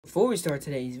Before we start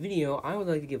today's video, I would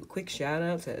like to give a quick shout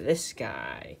out to this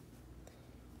guy.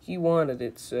 He wanted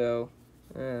it, so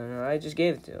I just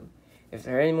gave it to him. If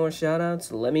there are any more shout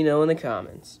outs, let me know in the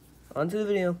comments. On to the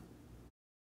video.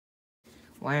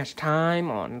 Last time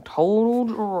on Total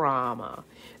Drama,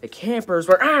 the campers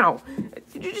were— Ow!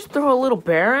 Did you just throw a little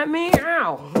bear at me?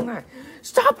 Ow!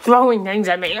 Stop throwing things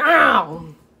at me!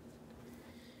 Ow!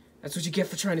 That's what you get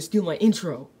for trying to steal my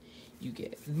intro. You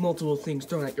get multiple things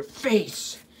thrown at your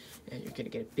face. And you're gonna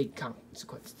get a big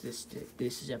consequence this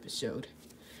episode.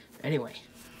 Anyway,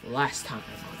 last time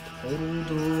on Total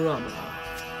Drama,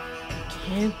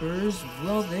 campers,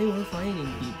 well, they were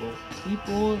fighting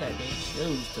people that they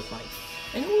chose to fight.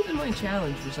 And it wasn't my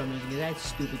challenge for some reason, because that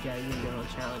stupid guy didn't get on a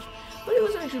challenge. But it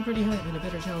was actually pretty hype and a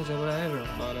better challenge than what I ever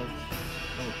thought of.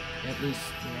 Well, at least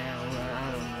now,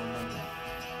 I don't remember.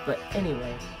 But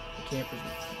anyway, the campers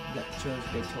that chose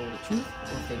if they told the truth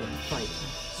or if they were fighting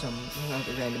some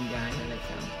other random guy that they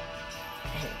found.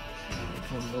 And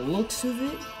from the looks of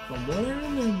it, from what I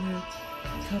remember,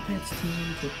 Cuphead's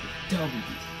team took the W.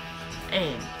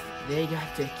 And they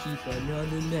got to keep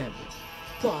another member.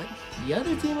 But the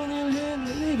other team, on the other hand,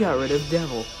 they got rid of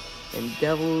Devil. And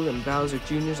Devil and Bowser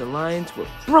Jr.'s alliance were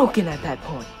broken at that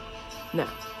point. Now,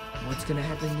 what's going to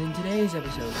happen in today's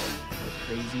episode? What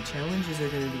crazy challenges are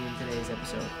going to be in today's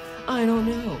episode? I don't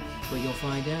know, but you'll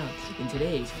find out in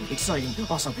today's exciting,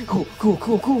 awesome,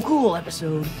 cool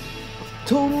episode of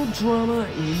Total Drama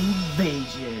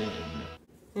Invasion.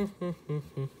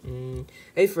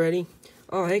 Hey, Freddy.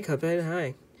 Oh, hey, Cuphead.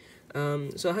 Hi.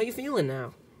 So how you feeling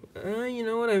now? You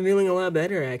know what? I'm feeling a lot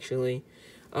better, actually.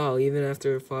 Oh, even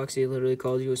after Foxy literally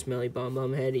called you a smelly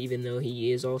bum head, even though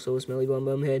he is also a smelly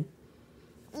bum head.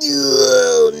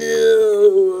 Oh, no.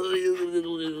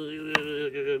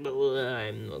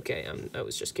 I'm okay. I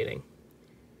was just kidding.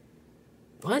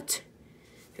 What?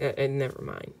 Never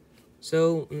mind.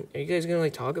 So, are you guys gonna,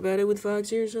 like, talk about it with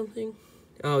Foxy or something?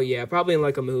 Oh, yeah, probably in,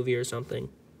 like, a movie or something.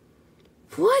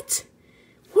 What?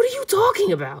 What are you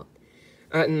talking about?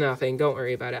 Nothing. Don't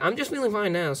worry about it. I'm just feeling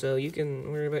fine now, so you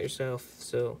can worry about yourself.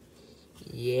 So,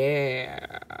 yeah.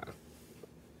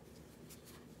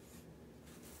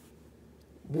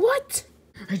 What?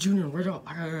 Hey, Junior, wait up.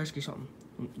 I gotta ask you something.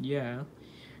 Yeah.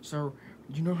 So,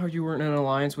 you know how you weren't in an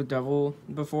alliance with Devil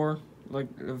before? Like,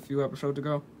 a few episodes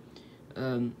ago?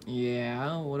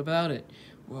 Yeah, what about it?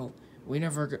 Well, we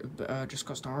never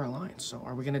discussed our alliance, so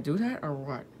are we gonna do that, or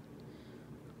what?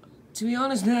 To be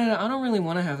honest, no, I don't really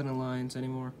want to have an alliance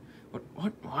anymore.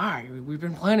 What? Why? We've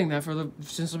been planning that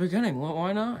since the beginning.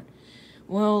 Why not?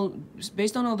 Well,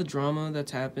 based on all the drama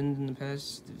that's happened in the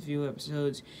past few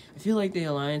episodes, I feel like the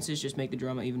alliances just make the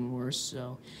drama even worse,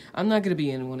 so I'm not going to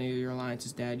be in one of your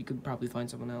alliances, Dad. You could probably find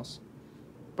someone else.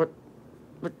 But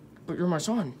you're my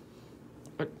son.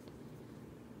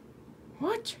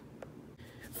 What?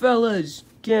 Fellas,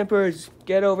 campers,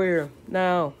 get over here.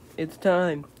 Now, it's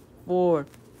time for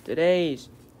today's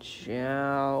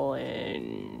challenge.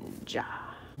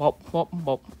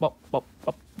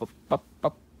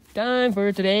 Time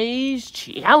for today's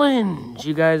challenge.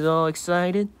 You guys all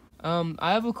excited?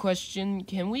 I have a question.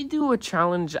 Can we do a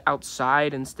challenge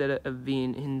outside instead of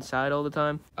being inside all the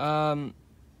time?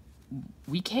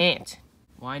 We can't.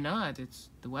 Why not?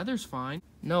 The weather's fine.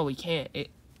 No, we can't.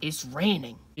 It's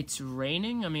raining. It's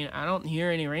raining? I mean, I don't hear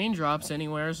any raindrops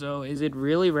anywhere, so is it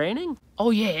really raining? Oh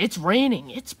yeah, it's raining.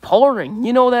 It's pouring.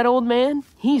 You know that old man?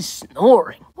 He's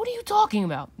snoring. What are you talking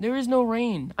about? There is no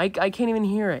rain. I can't even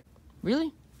hear it.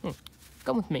 Really?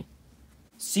 Come with me.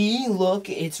 See, look,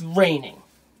 it's raining.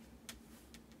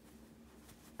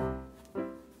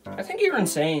 I think you're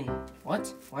insane.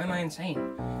 What? Why am I insane?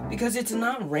 Because it's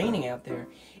not raining out there.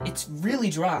 It's really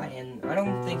dry, and I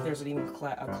don't think there's even a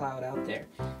cloud out there.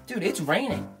 Dude, it's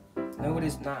raining. No, it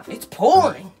is not. It's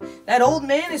pouring. That old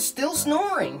man is still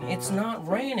snoring. It's not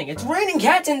raining. It's raining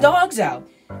cats and dogs out.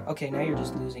 Okay, now you're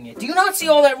just losing it. Do you not see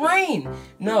all that rain?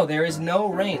 No, there is no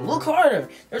rain. Look harder.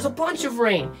 There's a bunch of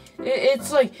rain.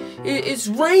 It's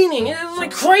raining. It's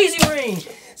like crazy rain.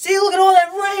 See, look at all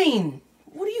that rain.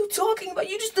 What are you talking about?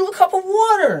 You just threw a cup of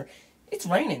water. It's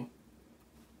raining.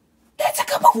 That's a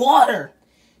cup of water.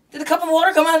 Did the cup of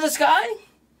water come out of the sky?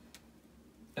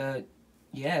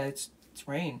 Yeah, it's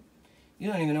rain.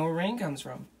 You don't even know where rain comes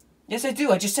from. Yes, I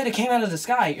do. I just said it came out of the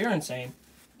sky. You're insane.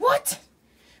 What?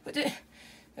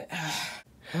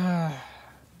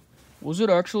 Was it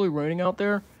actually raining out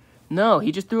there? No,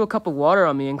 he just threw a cup of water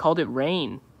on me and called it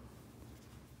rain.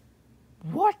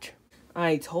 What?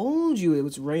 I told you it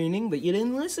was raining, but you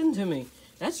didn't listen to me.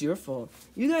 That's your fault.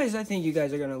 I think you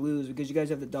guys are gonna lose because you guys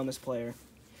have the dumbest player.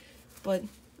 But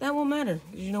that won't matter,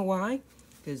 because you know why?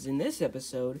 Because in this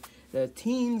episode, The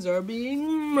teams are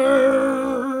being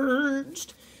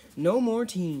merged. No more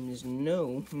teams.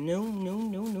 No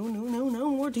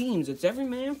more teams. It's every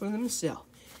man for themselves,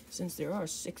 since there are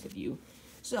 6 of you.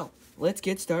 So, let's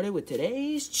get started with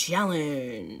today's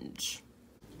challenge.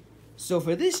 So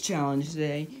for this challenge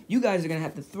today, you guys are going to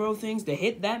have to throw things to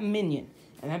hit that minion.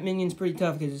 And that minion's pretty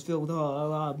tough because it's filled with a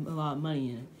lot of money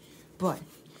in it. But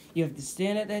you have to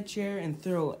stand at that chair and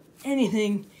throw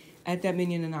anything at that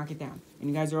minion and knock it down. And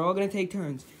you guys are all going to take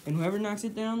turns. And whoever knocks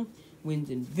it down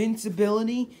wins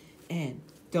invincibility and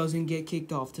doesn't get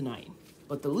kicked off tonight.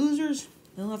 But the losers,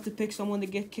 they'll have to pick someone to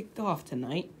get kicked off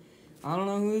tonight. I don't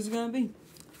know who it's going to be,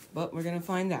 but we're going to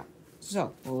find out.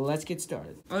 So, let's get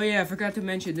started. Oh yeah, I forgot to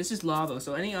mention, this is lava,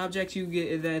 so any objects you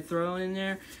get that thrown in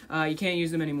there, you can't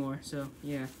use them anymore, so,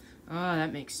 yeah.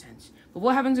 That makes sense. But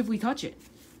what happens if we touch it?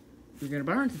 We're gonna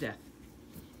burn to death.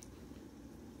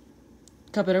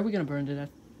 Cuphead, are we gonna burn to death?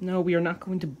 No, we are not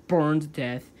going to burn to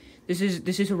death. This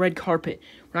is a red carpet.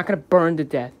 We're not gonna burn to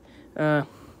death. I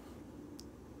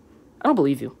don't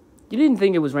believe you. You didn't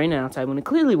think it was raining outside when it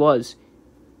clearly was.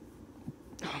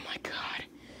 Oh my god.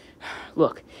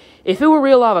 Look. If it were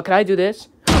real lava, could I do this?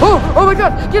 Oh my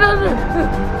god! Get out of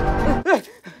there!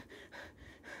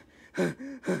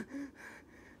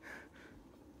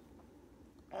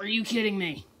 Are you kidding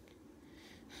me?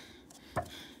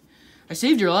 I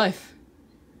saved your life.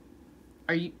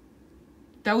 Are you...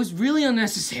 That was really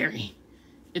unnecessary.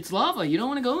 It's lava. You don't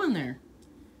want to go in there.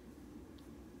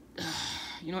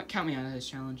 You know what? Count me out of this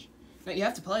challenge. No, you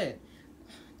have to play it.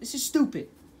 This is stupid.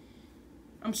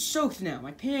 I'm soaked now.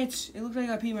 My pants, it looks like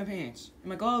I peed my pants. And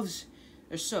my gloves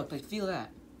are soaked. Like, feel that.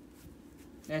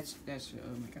 That's,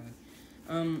 oh my god.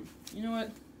 You know what?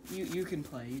 You can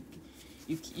play.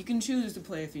 You can choose to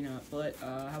play if you're not, but,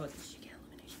 how about this? You get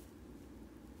elimination.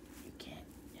 You can't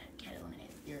get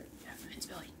eliminated. You have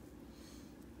invincibility.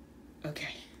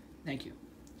 Okay. Thank you.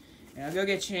 And I'll go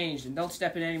get changed, and don't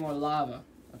step in any more lava.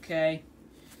 Okay?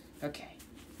 Okay.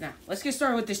 Now, let's get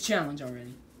started with this challenge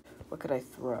already. What could I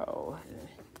throw?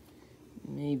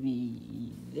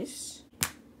 Maybe this?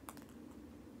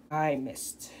 I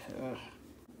missed.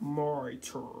 My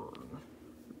turn.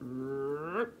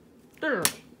 There.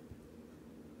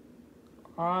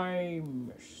 I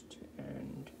missed.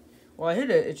 And, well, I hit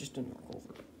it. It just didn't work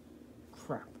over.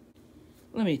 Crap.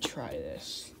 Let me try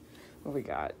this. What we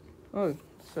got? Oh,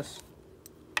 it's this.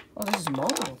 Oh, this is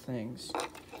multiple things.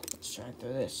 Let's try and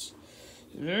throw this.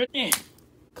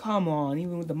 Come on,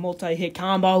 even with the multi-hit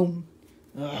combo.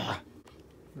 Ugh.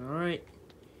 Alright.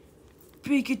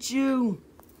 Pikachu!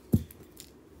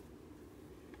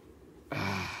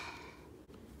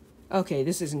 Okay,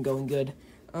 this isn't going good.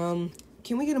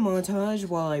 Can we get a montage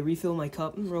while I refill my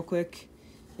cup real quick?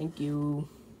 Thank you.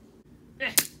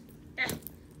 This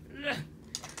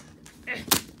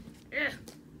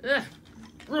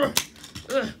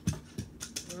is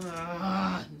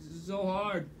so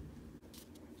hard.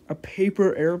 A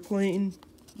paper airplane?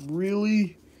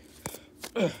 Really?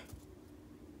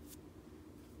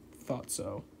 Thought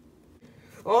so.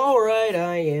 Alright,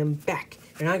 I am back.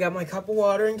 And I got my cup of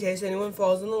water in case anyone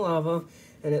falls in the lava.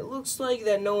 And it looks like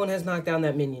that no one has knocked down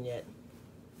that minion yet.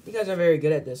 You guys are very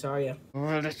good at this, are you?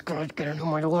 Oh, this guy's getting on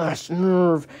my last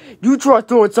nerve. You try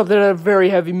throwing something at a very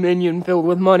heavy minion filled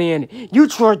with money in it. You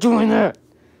try doing that.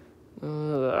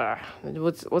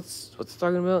 What's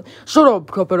talking about? Shut up,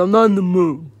 Cuphead. I'm not in the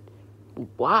mood.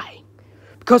 Why?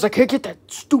 Because I can't get that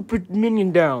stupid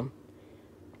minion down.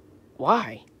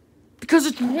 Why? Because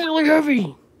it's really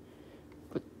heavy.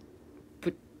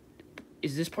 But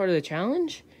is this part of the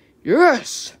challenge?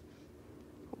 Yes.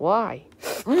 Why?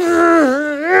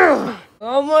 Oh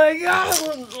my god!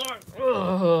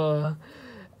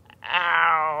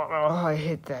 Ow! I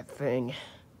hit that thing.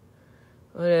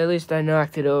 But at least I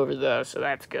knocked it over though, so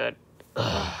that's good.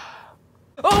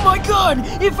 Oh my god!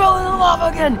 He fell in the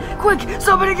lava again! Quick!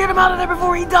 Somebody get him out of there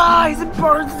before he dies and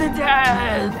burns to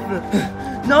death!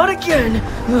 Not again!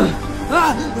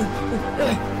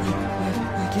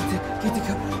 Get the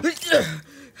cup.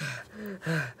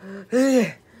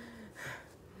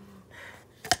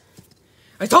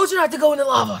 I told you not to go in the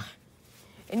lava!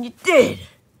 And you did!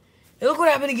 And look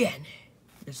what happened again.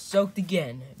 You're soaked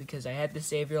again because I had to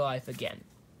save your life again.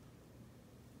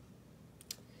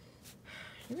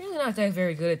 You're really not that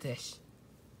very good at this.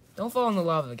 Don't fall in the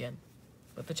lava again.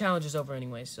 But the challenge is over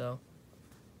anyway, so...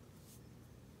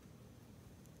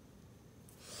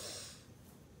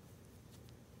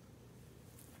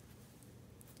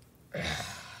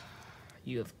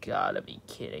 You have gotta be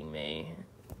kidding me.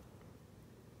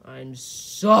 I'm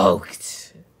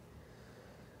soaked.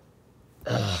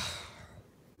 Ugh.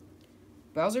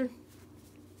 Bowser?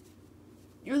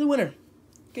 you're the winner.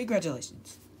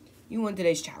 Congratulations. You won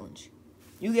today's challenge.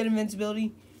 You get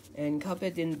invincibility, and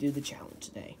Cuphead didn't do the challenge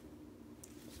today.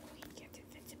 So he gets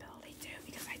invincibility too,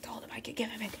 because I told him I could give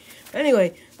him it.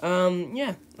 Anyway,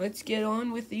 yeah, let's get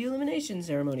on with the elimination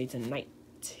ceremony tonight.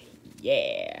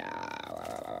 Yeah.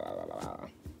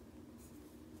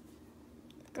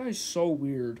 That guy's so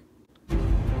weird.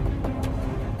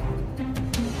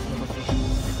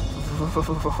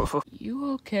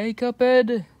 You okay,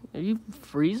 Cuphead? Are you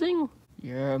freezing?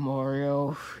 Yeah,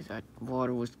 Mario. That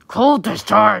water was cold this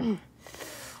time.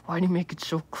 Why'd you make it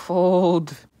so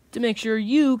cold? To make sure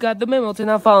you got the memo to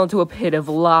not fall into a pit of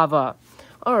lava.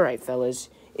 Alright, fellas.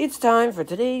 It's time for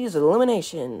today's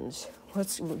eliminations.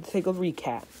 Let's take a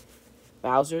recap.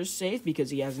 Bowser's safe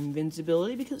because he has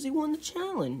invincibility because he won the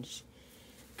challenge.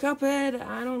 Cuphead,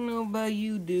 I don't know about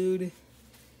you, dude.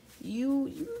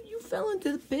 You fell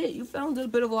into the pit. You fell into the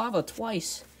pit of lava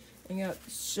twice and got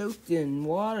soaked in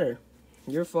water.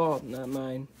 Your fault, not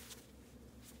mine.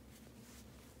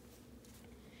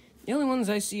 The only ones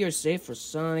I see are safe for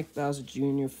Sonic, Bowser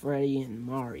Jr., Freddy, and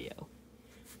Mario.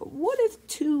 But what if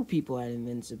 2 people had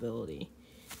invincibility?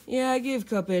 Yeah, I gave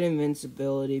Cuphead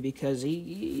invincibility because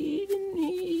he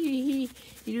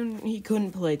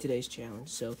couldn't play today's challenge,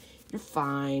 so you're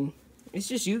fine. It's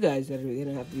just you guys that are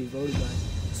gonna have to be voted by.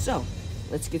 So,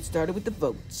 let's get started with the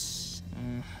votes.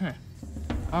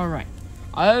 Alright,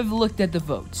 I've looked at the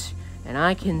votes, and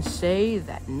I can say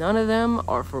that none of them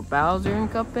are for Bowser and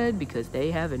Cuphead because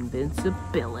they have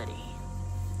invincibility.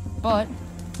 But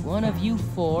one of you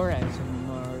 4 has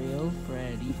Mario,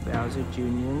 Freddy, Bowser Jr.,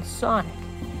 and Sonic.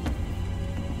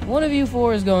 One of you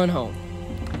 4 is going home.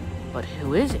 But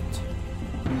who is it?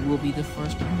 Who will be the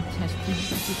first contestant to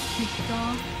get kicked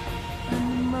off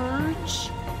and the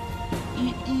merge?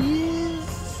 It is...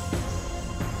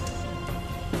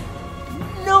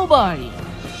 nobody!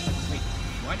 Wait,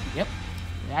 what? Yep,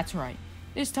 that's right.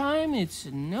 This time, it's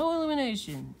no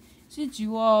elimination. Since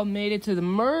you all made it to the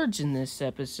merge in this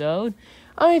episode,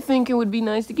 I think it would be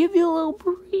nice to give you a little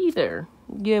breather.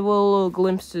 Give a little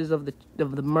glimpses of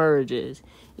the merges,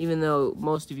 even though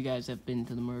most of you guys have been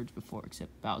to the merge before,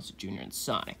 except Bowser Jr. and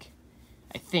Sonic.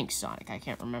 I think Sonic, I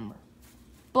can't remember.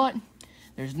 But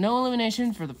there's no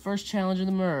elimination for the first challenge of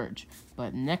the merge.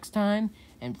 But next time,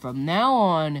 and from now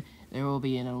on, there will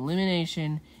be an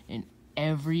elimination in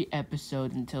every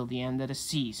episode until the end of the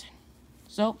season.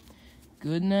 So,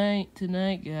 good night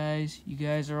tonight, guys. You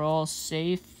guys are all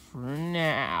safe for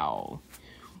now.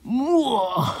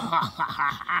 Ow.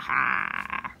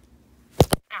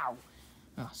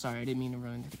 Oh, sorry, I didn't mean to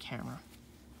run into the camera.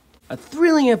 A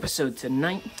thrilling episode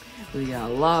tonight. We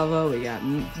got lava, we got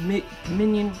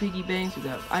minion piggy banks, we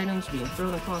got items being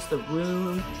thrown across the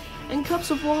room, and cups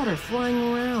of water flying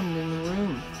around in the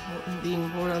room, being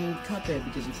poured on Cuphead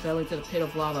because he fell into the pit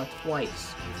of lava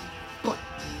twice. But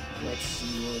let's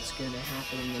see what's gonna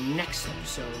happen in the next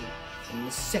episode, in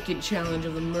the second challenge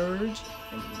of the merge,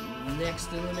 and the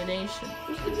next elimination.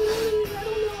 I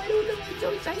don't know. I'm so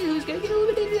excited who's gonna get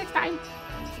eliminated next time.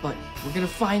 But we're gonna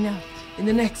find out in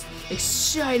the next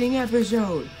exciting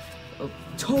episode of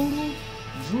Total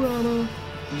Drama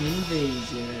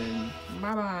Invasion.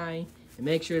 Bye-bye. And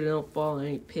make sure to don't fall in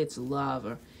any pits of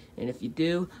lava. And if you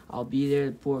do, I'll be there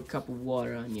to pour a cup of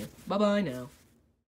water on you. Bye-bye now.